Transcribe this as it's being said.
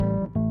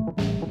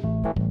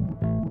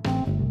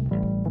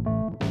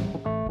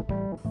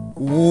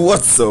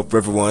What's up,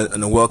 everyone,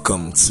 and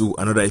welcome to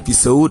another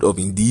episode of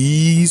In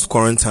These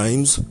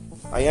Quarantines.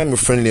 I am your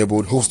friendly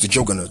neighborhood host, the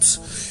Juggernaut,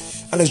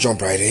 and let's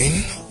jump right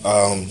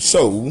in.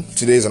 So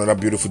today is another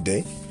beautiful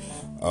day.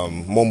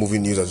 More movie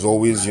news as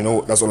always. You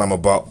know that's all I'm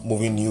about: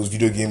 movie news,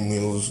 video game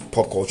news,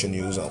 pop culture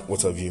news, and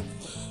what have you.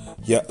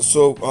 Yeah.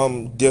 So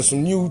there's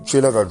some new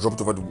trailers that dropped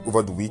over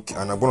the week,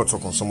 and I'm going to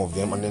talk on some of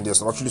them. And then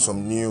there's actually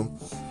some new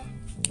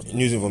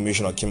news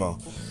information that came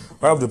out.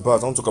 Right off the bat,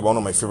 I want to talk about one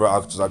of my favorite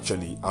actors.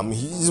 Actually,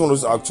 he's one of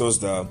those actors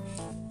that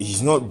he's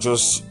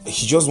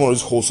just one of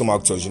those wholesome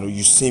actors. You know,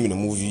 you see him in a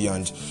movie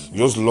and you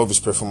just love his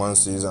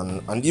performances.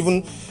 And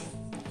even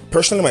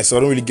personally myself,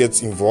 I don't really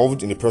get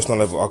involved in the personal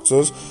life of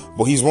actors,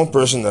 but he's one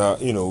person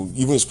that, you know,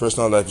 even his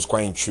personal life is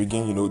quite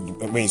intriguing. You know,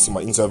 when you see my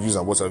interviews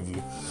and what have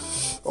you.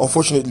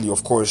 Unfortunately,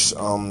 of course,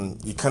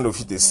 he kind of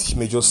hit a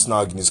major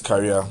snag in his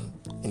career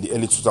in the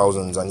early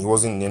 2000s, and he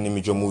wasn't in any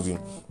major movie.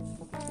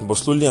 But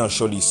slowly and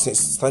surely, it's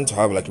starting to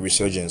have like a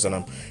resurgence, and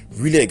I'm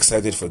really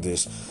excited for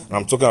this. And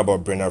I'm talking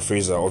about Brendan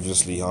Fraser,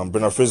 obviously.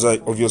 Brendan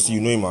Fraser, obviously,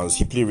 you know him as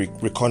he played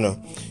Rick Connor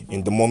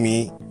in the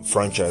Mummy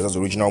franchise. That's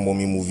the original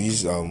Mummy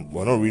movies.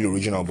 Well, not really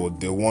original, but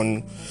the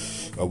one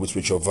with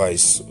Richard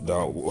Weisz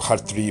that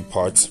had 3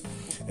 parts.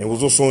 And it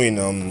was also in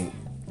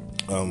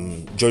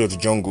George of the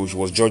Jungle. He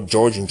was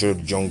George in George of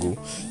the Jungle.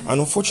 And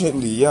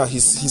unfortunately, yeah,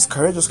 his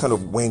career just kind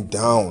of went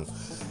down.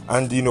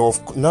 And, you know,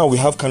 now we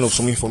have kind of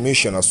some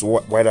information as to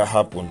why that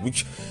happened,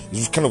 which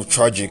is kind of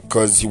tragic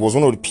because he was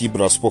one of the people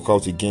that spoke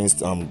out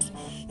against,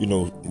 you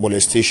know,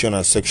 molestation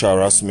and sexual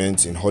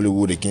harassment in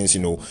Hollywood against,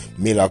 you know,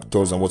 male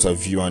actors and what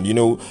have you. And, you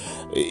know,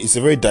 it's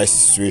a very dicey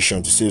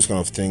situation to say those kind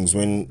of things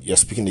when you're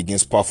speaking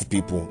against powerful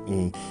people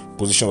in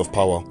position of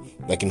power,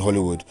 like in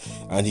Hollywood.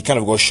 And he kind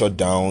of got shut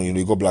down, you know,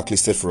 he got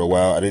blacklisted for a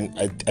while.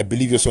 I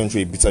believe he also went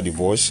through a bitter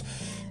divorce.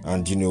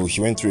 And, you know,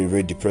 he went through a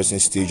very depressing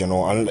stage and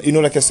all. And, you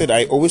know, like I said,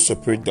 I always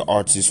separate the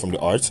artist from the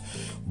art.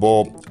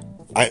 But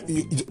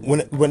when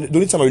the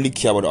only time I really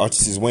care about the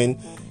artist is when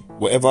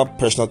whatever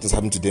personal things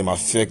happen to them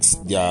affects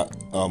their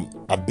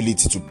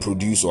ability to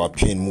produce or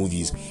appear in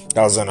movies.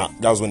 That's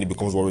when it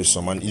becomes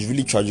worrisome. And it's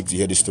really tragic to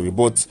hear this story.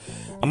 But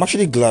I'm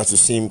actually glad to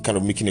see him kind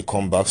of making a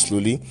comeback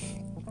slowly.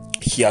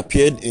 He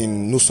appeared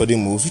in No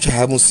Sudden Moves, which I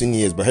haven't seen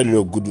yet, but I heard a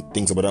lot of good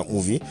things about that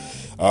movie.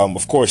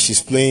 Of course,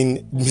 he's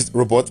playing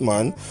Robot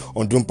Man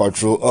on Doom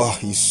Patrol. Oh,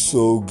 he's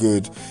so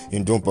good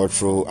in Doom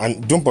Patrol.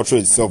 And Doom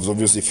Patrol itself is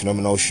obviously a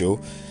phenomenal show.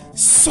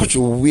 Such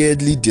a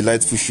weirdly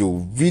delightful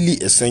show. Really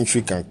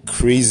eccentric and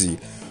crazy.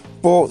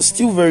 But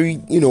still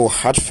very, you know,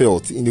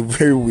 heartfelt in a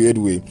very weird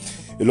way.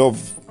 A lot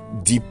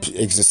of deep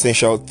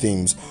existential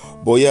themes.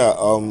 But yeah,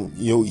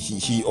 you know,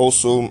 he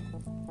also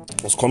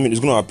was coming. He's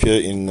going to appear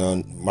in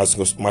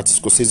Martin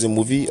Scorsese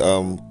movie,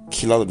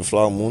 Killer of the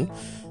Flower Moon,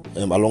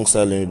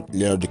 alongside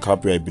Leonardo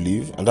DiCaprio, I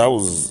believe. And that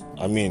was,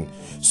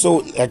 so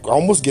like I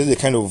almost get a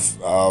kind of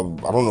I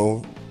don't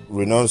know,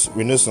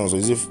 renaissance, or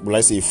will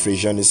I say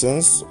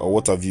Frasier-naissance, or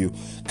what have you?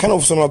 Kind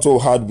of similar to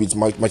what I had with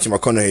Matthew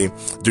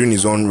McConaughey during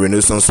his own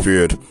Renaissance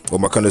period, or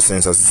McConaughey,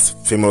 as it's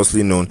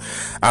famously known.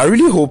 I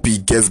really hope he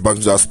gets back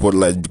to that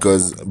spotlight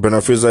because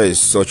Brendan Fraser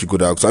is such a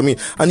good actor. And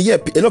yeah,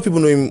 a lot of people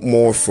know him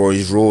more for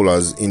his role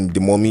as in The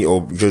Mummy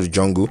or George of the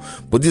Jungle,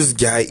 but this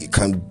guy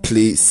can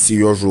play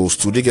serious roles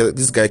too.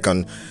 This guy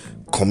can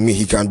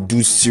he can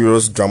do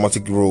serious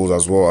dramatic roles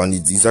as well, and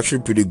he's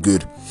actually pretty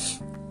good.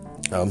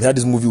 He had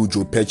this movie with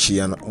Joe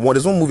Pesci, and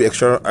there's one movie,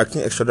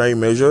 Extraordinary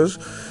Measures,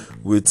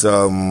 with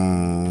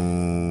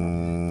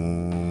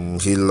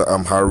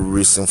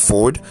Harrison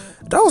Ford.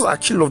 I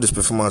actually loved this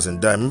performance,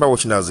 and I remember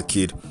watching that as a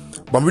kid.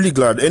 But I'm really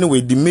glad.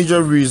 Anyway, the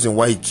major reason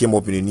why he came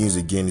up in the news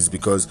again is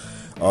because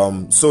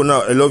so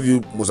now a lot of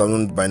you must have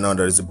known by now that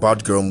there's a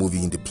Bad Girl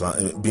movie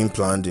being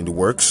planned in the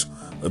works.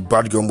 A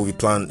Bad Girl movie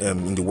planned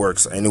in the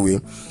works anyway,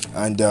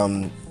 and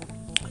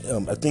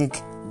I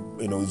think,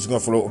 you know, it's gonna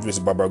follow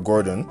obviously Barbara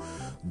Gordon,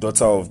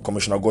 daughter of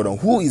Commissioner Gordon,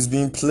 who is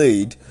being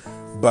played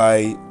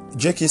by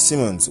J.K.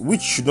 Simmons,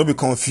 which should not be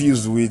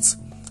confused with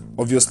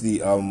obviously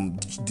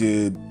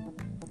the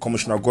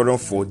Commissioner Gordon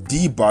for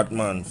The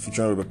Batman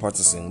featuring Robert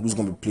Pattinson, who's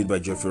going to be played by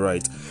Jeffrey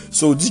Wright.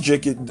 So this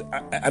J.K.,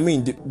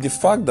 the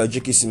fact that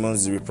J.K.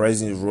 Simmons is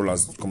reprising his role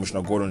as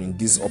Commissioner Gordon in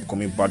this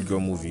upcoming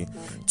Batgirl movie,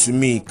 to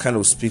me, kind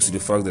of speaks to the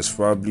fact that it's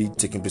probably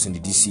taking place in the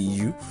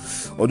DCEU.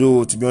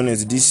 Although, to be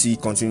honest, the DC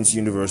Continuity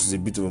Universe is a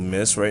bit of a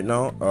mess right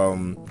now.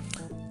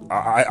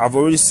 I've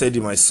already said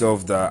it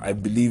myself that I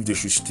believe they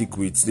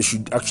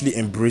should actually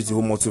embrace the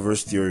whole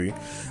multiverse theory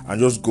and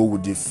just go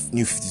with the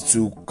new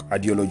 52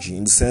 ideology,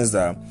 in the sense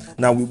that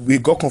now we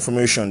got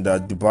confirmation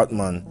that the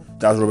Batman,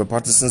 that Robert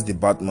Pattinson's The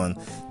Batman,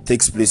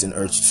 takes place in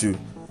Earth 2.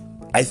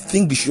 I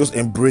think they should just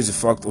embrace the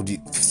fact of the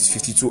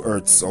 52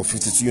 Earths or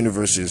 52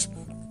 universes,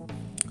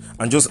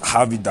 and just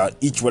have it that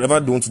each, whatever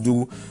they want to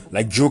do,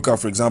 like Joker,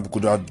 for example,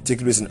 could have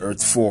taken place in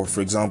Earth 4, for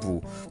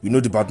example. We know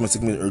the Batman's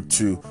taking place in Earth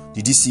 2.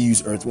 The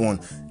DCU's Earth 1.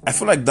 I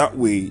feel like that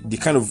way, they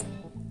kind of,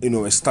 you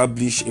know,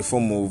 establish a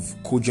form of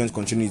cogent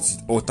continuity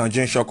or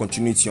tangential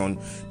continuity on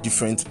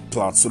different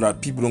plots so that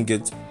people don't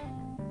get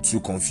too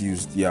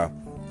confused. Yeah.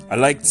 I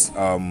liked,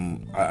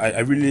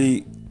 I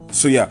really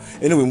So yeah.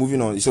 Anyway,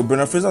 moving on. So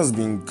Brendan Fraser has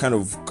been kind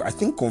of, I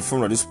think,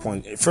 confirmed at this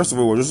point. First of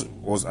all, it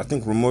was I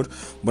think rumored,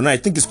 but now I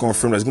think it's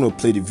confirmed that he's going to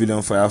play the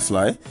villain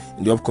Firefly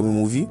in the upcoming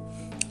movie.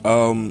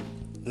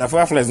 Now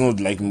Firefly is not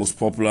like the most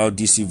popular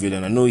DC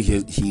villain. I know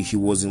he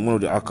was in one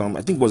of the Arkham.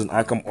 I think it was an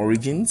Arkham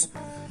Origins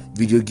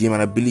video game,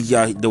 and I believe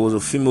there was a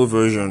female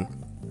version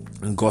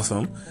in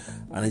Gotham,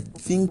 and I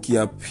think he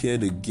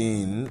appeared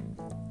again.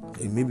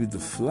 Maybe the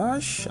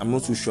Flash. I'm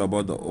not too sure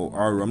about that.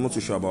 I'm not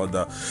too sure about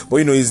that. But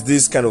he's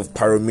this kind of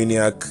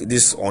pyromaniac,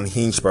 this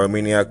unhinged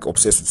pyromaniac,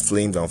 obsessed with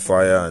flames and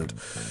fire, and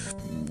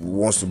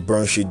wants to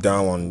burn shit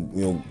down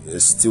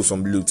and steal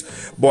some loot.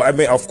 But I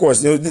mean, of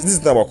course, this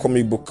is not about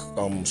comic book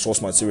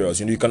source materials.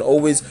 You can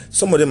always,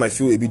 some of them might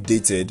feel a bit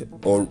dated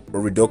or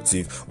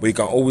reductive, but you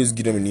can always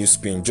give them a new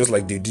spin, just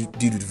like they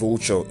did with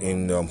Vulture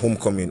in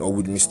Homecoming, or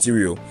with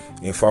Mysterio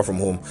in Far From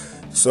Home.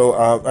 So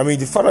I mean,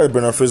 the fact that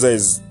Brendan Fraser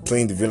is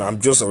playing the villain, I'm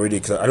just already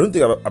excited. I don't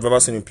think I've ever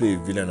seen him play a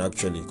villain,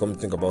 actually, come to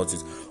think about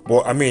it.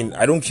 But I mean,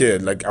 I don't care.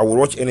 Like, I will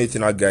watch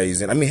anything that guy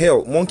is in. I mean,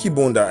 hell, Monkey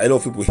Bone, that a lot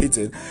of people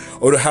hated,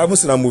 although I haven't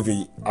seen that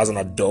movie as an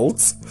adult,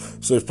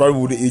 so it probably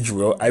wouldn't age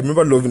well. I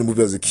remember loving the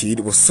movie as a kid.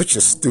 It was such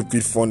a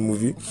stupid fun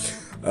movie.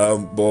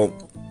 But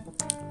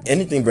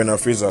anything Brendan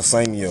Fraser,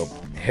 sign me up.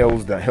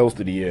 Hell's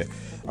to the year.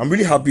 I'm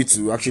really happy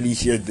to actually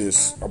hear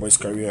this about his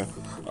career,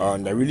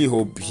 and I really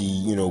hope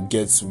he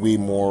gets way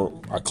more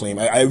acclaim.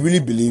 I really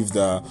believe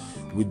that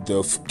with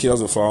the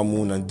Killers of the Flower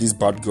Moon and this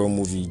Batgirl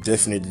movie,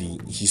 definitely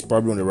he's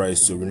probably on the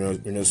rise to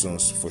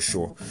renaissance for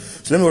sure.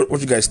 So let me know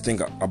what you guys think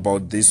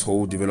about this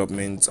whole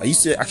development.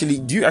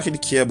 Do you actually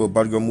care about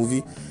Batgirl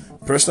movie?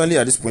 Personally,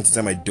 at this point in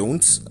time, I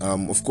don't.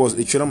 Of course,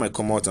 a trailer might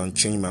come out and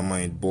change my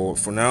mind, but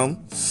for now,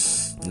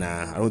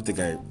 nah, I don't think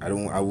I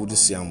wouldn't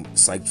say I'm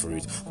psyched for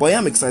it. But I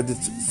am excited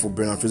for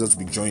Brendan Fraser to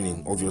be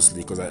joining,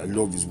 obviously, because I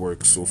love his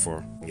work so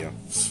far. Yeah.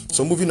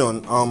 So moving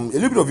on, a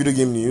little bit of video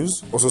game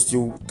news, also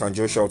still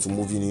tangential to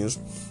movie news.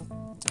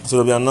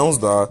 So they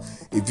announced that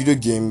a video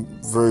game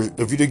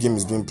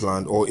is being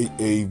planned, or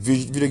a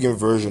video game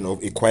version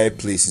of A Quiet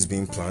Place is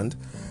being planned.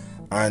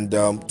 And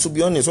to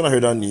be honest, when I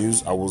heard that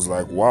news, I was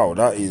like, wow,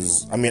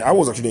 I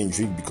was actually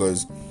intrigued,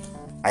 because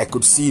I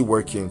could see it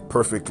working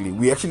perfectly.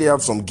 We actually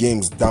have some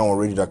games down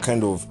already that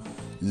kind of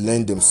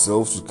lend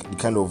themselves to the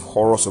kind of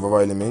horror survival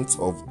element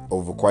of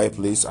A Quiet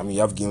Place. I mean,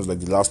 you have games like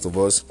The Last of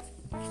Us,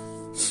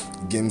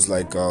 games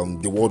like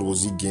the World War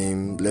Z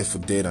game, Left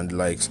 4 Dead, and the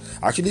likes.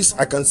 Actually,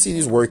 I can see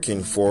this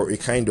working for a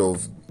kind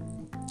of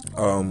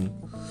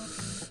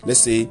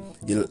let's say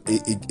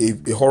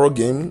a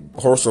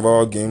horror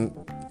survival game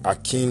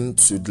akin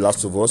to The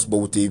Last of Us, but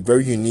with a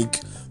very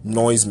unique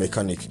noise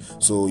mechanic.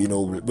 So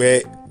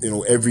where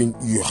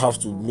you have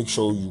to make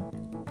sure you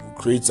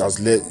create as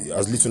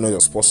little noise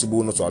as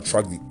possible, not to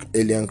attract the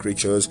alien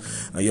creatures,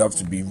 and you have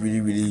to be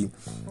really, really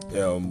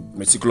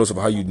meticulous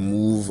about how you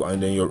move,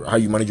 and then how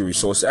you manage your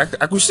resources.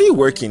 I could see it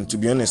working, to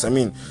be honest. I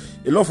mean,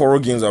 a lot of horror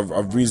games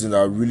have risen that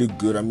are really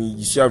good. I mean,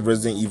 you still have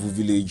Resident Evil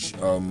Village,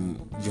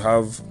 you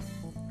have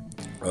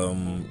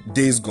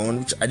Days Gone,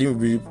 which I didn't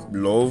really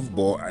love,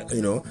 but I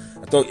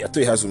thought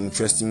it had some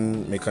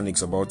interesting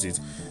mechanics about it.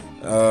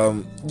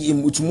 It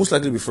would most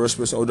likely be first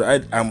person,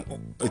 although I'm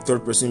a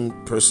third person.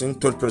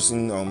 I'm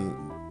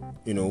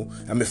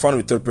a fan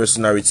of third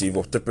person narrative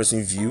or third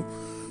person view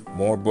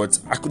more, but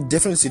I could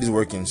definitely see this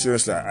working.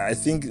 Seriously, I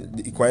think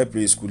The Quiet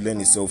Place could lend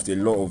itself to a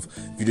lot of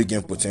video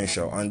game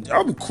potential, and that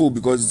would be cool,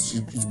 because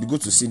it'd be good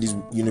to see this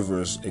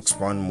universe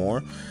expand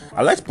more.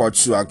 I liked part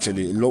 2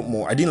 actually a lot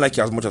more. I didn't like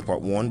it as much as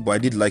part 1, but I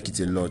did like it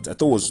a lot. I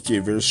thought it was still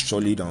a very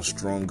solid and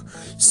strong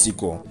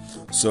sequel.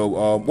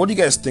 So what do you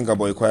guys think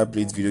about A Quiet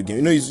Place video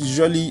game? It's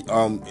usually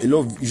a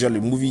lot of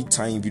movie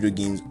tying video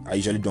games are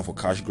usually done for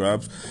cash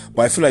grabs,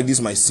 but I feel like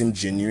this might seem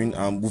genuine.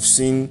 We've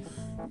seen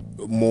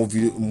more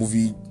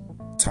movie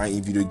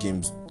tie-in video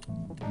games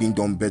being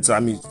done better. I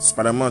mean,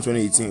 Spider-Man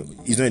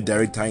 2018 is not a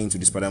direct tie-in to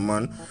the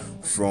Spider-Man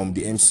from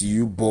the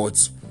MCU,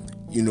 but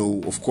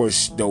of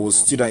course, there was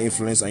still that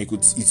influence, and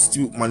it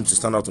still managed to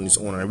stand out on its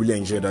own, and I really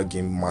enjoyed that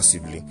game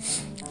massively.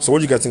 So what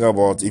do you guys think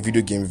about a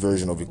video game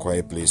version of A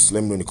Quiet Place?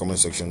 Let me know in the comment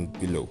section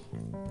below.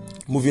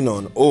 Moving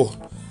on.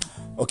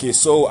 Okay,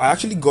 so I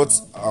actually got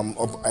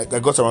I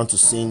got around to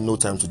seeing No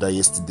Time to Die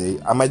yesterday.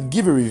 I might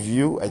give a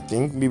review, I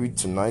think, maybe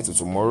tonight or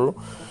tomorrow.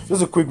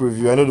 Just a quick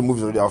review. I know the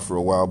movie's already out for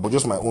a while, but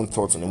just my own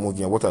thoughts on the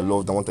movie and what I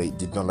loved and what I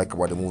did not like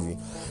about the movie.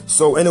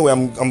 So anyway,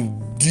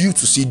 I'm due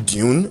to see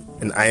Dune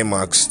in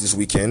IMAX this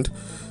weekend.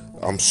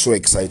 I'm so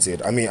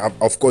excited. I mean,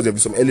 of course, there'll be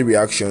some early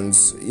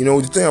reactions.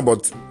 The thing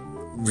about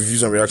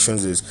reviews and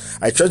reactions is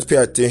I try to pay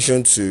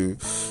attention to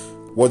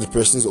what the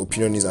person's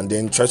opinion is, and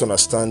then try to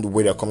understand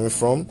where they're coming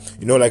from.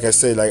 Like I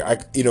said,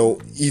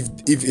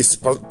 if it's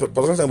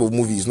particular type of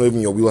movie is not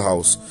even your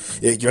wheelhouse,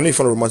 you're not a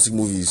fan of romantic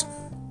movies,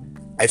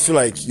 I feel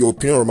like your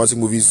opinion on romantic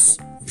movies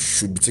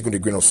should be taken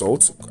with a grain of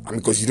salt.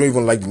 Because you don't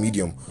even like the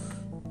medium.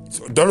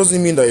 So that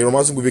doesn't mean that a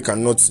romantic movie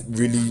cannot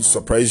really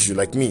surprise you.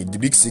 Like me, The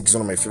Big Sick is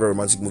one of my favorite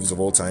romantic movies of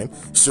all time.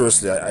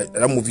 Seriously,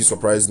 that movie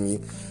surprised me.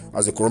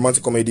 As a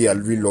romantic comedy, I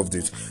really loved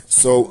it.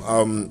 So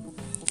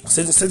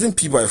certain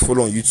people I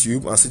follow on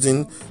YouTube, and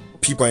certain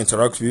people I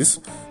interact with,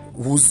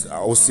 whose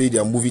I would say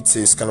their movie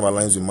taste kind of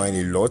aligns with mine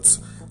a lot.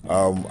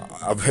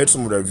 I've heard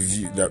some of the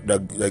review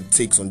that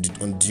takes on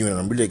Dune, and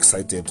I'm really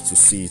excited to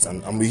see it.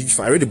 And I'm a huge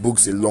fan. I read the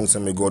books a long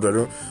time ago. I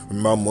don't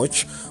remember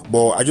much,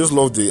 but I just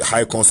love the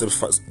high concept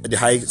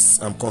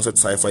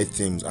sci-fi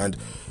themes. And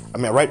I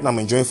mean, right now I'm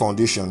enjoying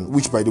Foundation,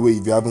 which, by the way,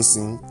 if you haven't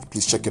seen,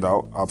 please check it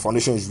out.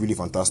 Foundation is really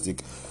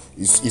fantastic.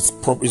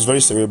 It's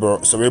very cerebral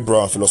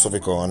and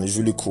philosophical, and it's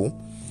really cool.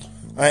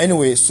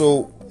 Anyway,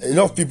 so a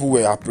lot of people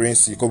were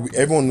apprehensive because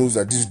everyone knows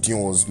that this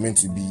Dune was meant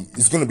to be.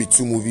 It's going to be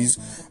 2 movies,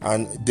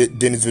 and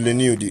Denis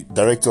Villeneuve, the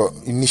director,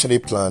 initially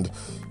planned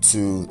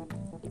to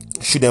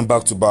shoot them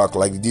back to back,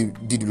 like they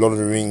did Lord of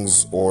the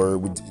Rings or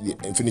with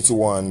the Infinity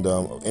War and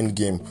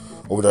Endgame,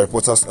 or with Harry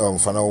Potter's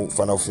final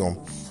film.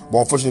 But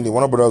unfortunately,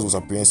 Warner Brothers was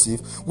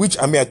apprehensive, which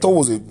I mean I thought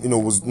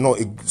was not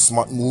a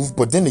smart move.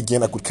 But then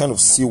again, I could kind of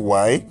see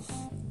why,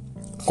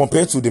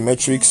 compared to The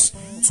Matrix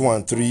 2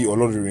 and 3 or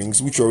Lord of the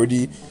Rings, which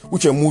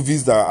are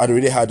movies that had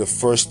already had the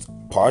first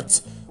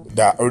part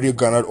that already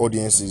garnered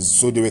audiences,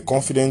 so they were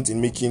confident in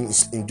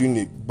doing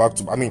it back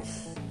to. I mean,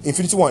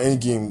 Infinity War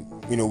and Endgame,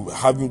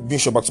 having been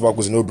shot back to back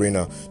was a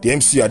no-brainer. The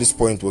MCU at this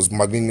point was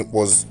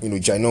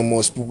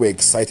ginormous. People were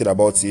excited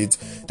about it.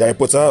 The Harry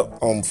Potter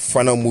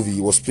final movie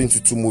was split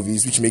into 2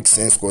 movies, which makes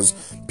sense because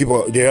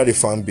they had a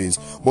fan base.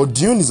 But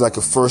Dune is like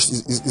the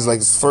first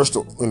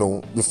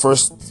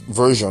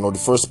version or the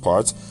first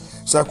part.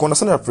 So I can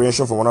understand the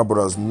apprehension from Warner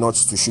Brothers not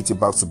to shoot it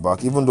back to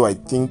back, even though I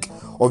think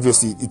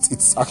obviously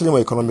it's actually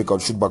more economical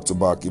to shoot back to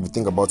back if you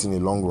think about it in the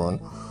long run.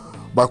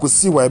 But I could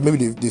see why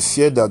maybe they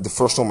feared that the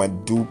first one might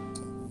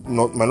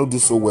not do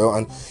so well,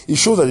 and it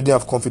shows that they didn't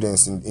have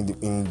confidence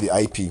in the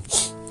IP,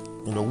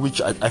 which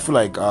I feel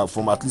like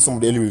from at least some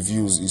of the early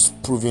reviews is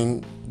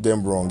proving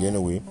them wrong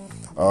anyway.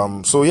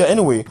 So a lot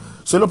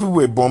of people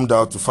were bummed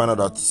out to find out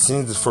that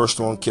since the first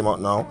one came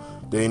out now,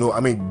 then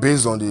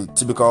based on the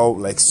typical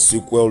like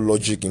sequel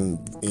logic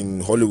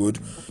in Hollywood,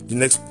 the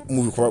next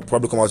movie will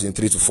probably come out in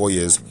 3 to 4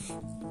 years,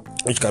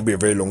 which can be a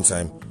very long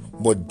time.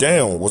 But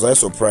damn, was I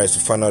surprised to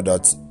find out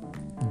that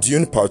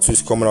Dune Part 2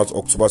 is coming out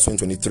October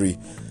 2023.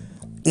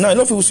 Now, a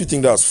lot of people still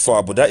think that's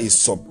far, but that is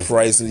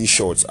surprisingly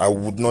short. I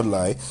would not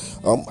lie.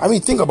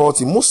 Think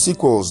about it. Most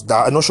sequels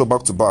that are not shot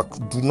back to back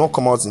do not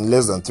come out in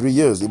less than 3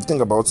 years. If you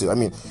think about it,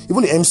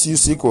 even the MCU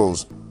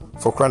sequels,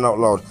 for crying out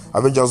loud,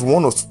 Avengers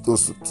 1 was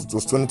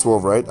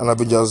 2012, right? And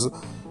Avengers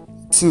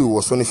 2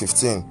 was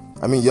 2015.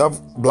 You have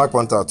Black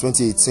Panther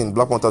 2018,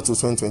 Black Panther 2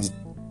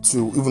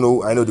 2022, even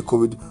though I know the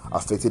COVID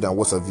affected and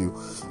what have you.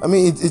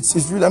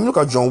 It's really, look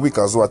at John Wick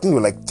as well. I think we're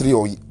like 3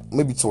 or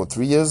maybe 2 or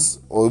 3 years,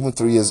 or even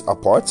 3 years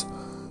apart.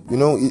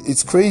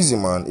 It's crazy,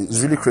 man. It's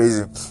really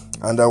crazy.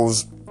 And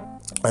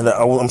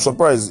I'm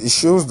surprised. It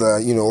shows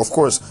that, of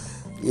course,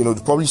 they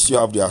probably still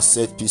have their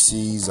set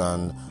pieces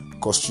and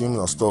costumes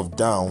and stuff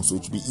down, so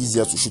it will be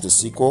easier to shoot a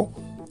sequel.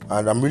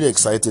 And I'm really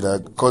excited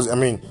because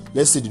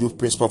let's say they do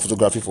principal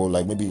photography for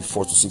like maybe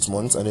 4 to 6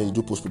 months, and then they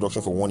do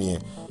post-production for 1 year.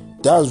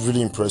 That's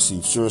really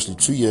impressive. Seriously,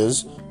 2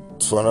 years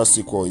for another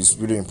sequel is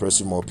really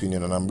impressive, in my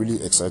opinion. And I'm really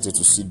excited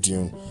to see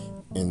Dune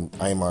in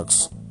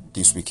IMAX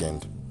this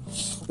weekend.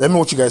 Let me know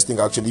what you guys think.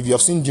 Actually, if you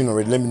have seen Dune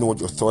already, let me know what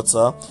your thoughts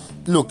are.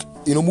 Look,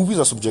 movies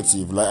are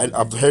subjective. Like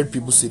I've heard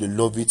people say they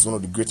love it. It's one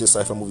of the greatest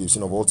sci-fi movies we've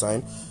seen of all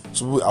time.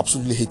 Some people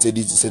absolutely hated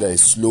it. They say that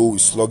it's slow,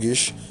 it's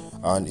sluggish,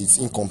 and it's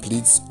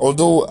incomplete.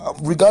 Although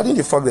regarding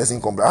the fact that it's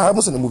incomplete, I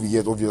haven't seen the movie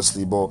yet,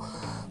 obviously, but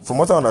from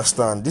what I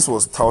understand, this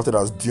was touted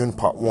as Dune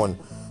Part 1.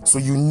 So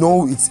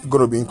it's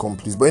gonna be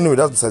incomplete. But anyway,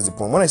 that's besides the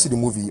point. When I see the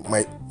movie,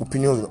 my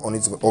opinion on it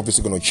is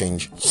obviously gonna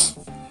change.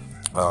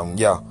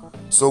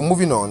 So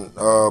moving on,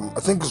 I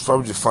think it's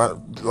probably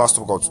the last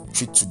topic I'll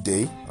treat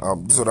today.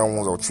 These other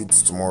ones I'll treat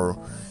tomorrow.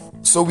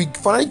 So we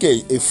finally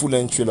get a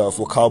full-length trailer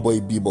for Cowboy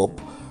Bebop,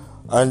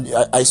 and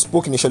I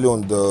spoke initially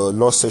on the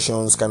Lost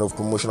Sessions kind of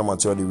promotional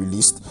material they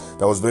released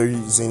that was very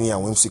zany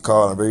and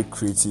whimsical and very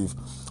creative,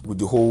 with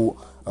the whole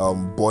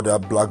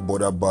black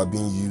border bar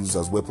being used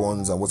as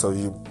weapons and what have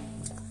you.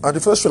 And the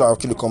first trailer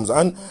actually comes,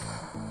 and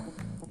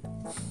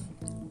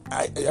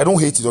I don't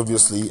hate it,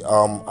 obviously.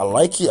 I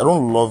like it. I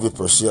don't love it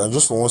per se, and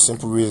just for one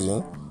simple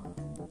reason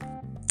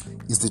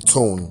is the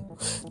tone.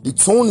 The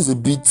tone is a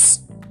bit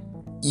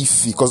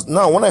iffy, because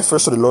now when I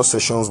first saw the Lost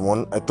Sessions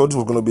one, I thought it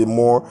was going to be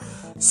more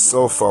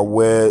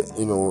self-aware,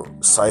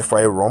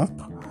 sci-fi romp.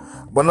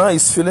 But now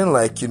it's feeling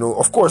like,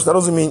 of course, that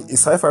doesn't mean a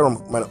sci-fi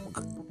romp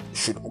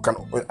can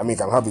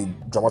have a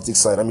dramatic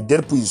side.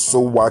 Deadpool is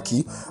so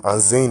wacky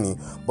and zany,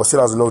 but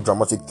still has a lot of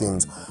dramatic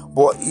things.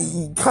 But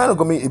it kind of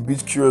got me a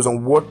bit curious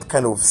on what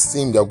kind of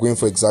theme they're going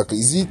for exactly.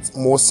 Is it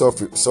more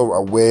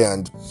self-aware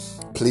and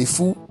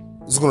playful?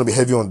 Is it going to be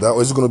heavy on that,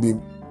 or is it going to be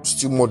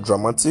still more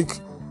dramatic,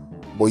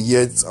 but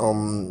yet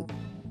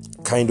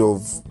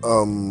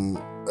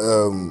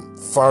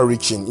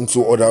far-reaching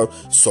into other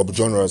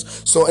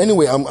subgenres? So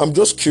anyway, I'm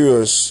just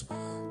curious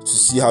to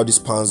see how this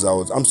pans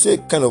out. I'm still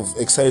kind of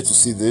excited to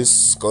see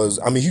this because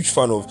I'm a huge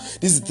fan of.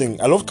 This is the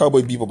thing. I loved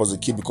Cowboy Bebop as a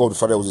kid because of the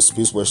fact that it was a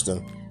space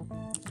western.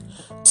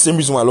 Same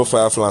reason why I love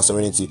Firefly and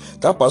Serenity.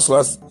 That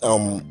particular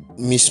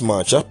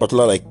mismatch, that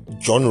particular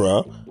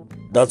genre,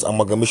 that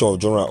amalgamation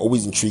of genre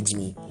always intrigues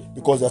me,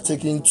 because they're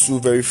taking two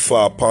very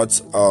far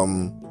apart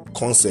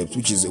concepts,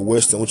 which is a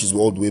Western, which is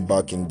all the way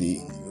back in the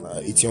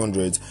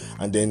 1800s,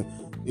 and then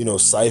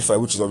sci-fi,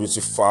 which is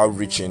obviously far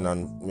reaching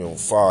and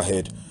far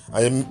ahead,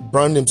 and then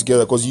brand them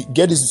together, because you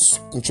get this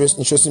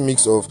interesting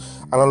mix of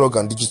analog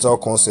and digital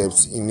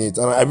concepts in it,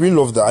 and I really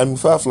love that.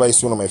 Firefly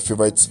is one of my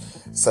favorite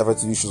sci-fi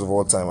TV shows of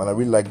all time, and I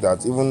really like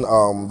that. Even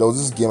there was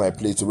this game I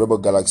played, to Rebel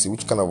Galaxy,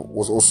 which kind of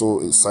was also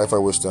a sci-fi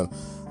Western,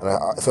 and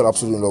I fell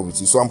absolutely in love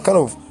with it. So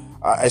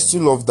I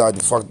still love that.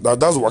 The fact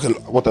that's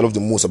what I love the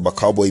most about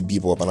Cowboy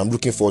Bebop, and I'm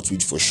looking forward to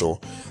it for sure.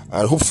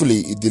 And hopefully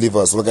it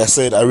delivers. Like I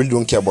said, I really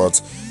don't care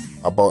about.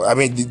 I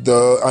mean,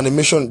 the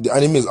animation, the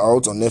anime is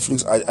out on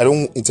Netflix. I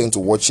don't intend to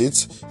watch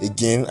it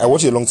again. I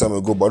watched it a long time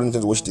ago, but I don't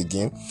intend to watch it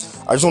again.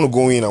 I just want to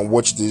go in and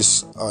watch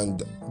this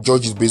and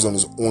judge it based on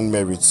his own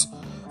merits.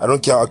 I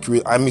don't care how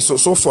accurate. I mean,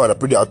 so far they're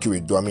pretty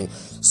accurate, though. I mean,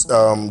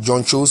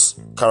 John Cho's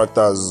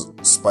character as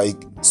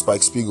Spike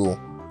Spiegel,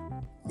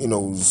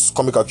 is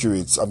comic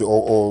accurate. I mean,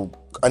 or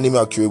anime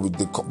accurate with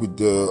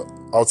the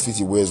outfit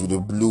he wears, with the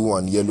blue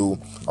and yellow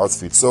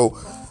outfit. So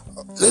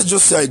let's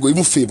just say I go,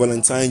 even Faye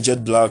Valentine,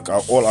 Jet Black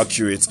are all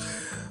accurate,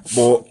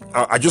 but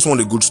I just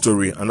want a good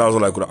story, and that's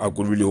all I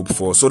could really hope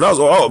for. So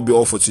that'll be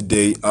all for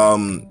today.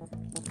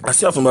 I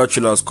still have some other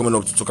trailers coming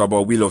up to talk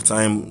about Wheel of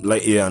Time,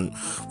 Lightyear, and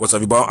what have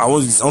you, but I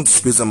want to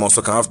space them out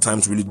so I can have time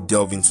to really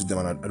delve into them,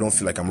 and I don't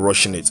feel like I'm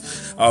rushing it.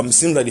 It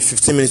seems like the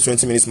 15 minutes,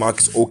 20 minutes mark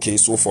is okay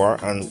so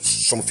far, and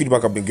some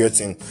feedback I've been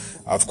getting,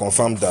 I've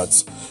confirmed that.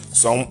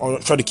 So I'll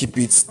try to keep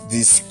it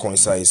this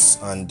concise,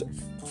 and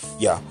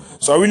yeah.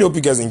 So I really hope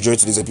you guys enjoyed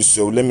today's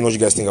episode. Let me know what you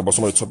guys think about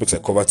some of the topics I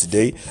covered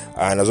today,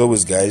 and as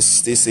always, guys,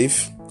 stay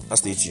safe and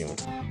stay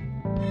tuned.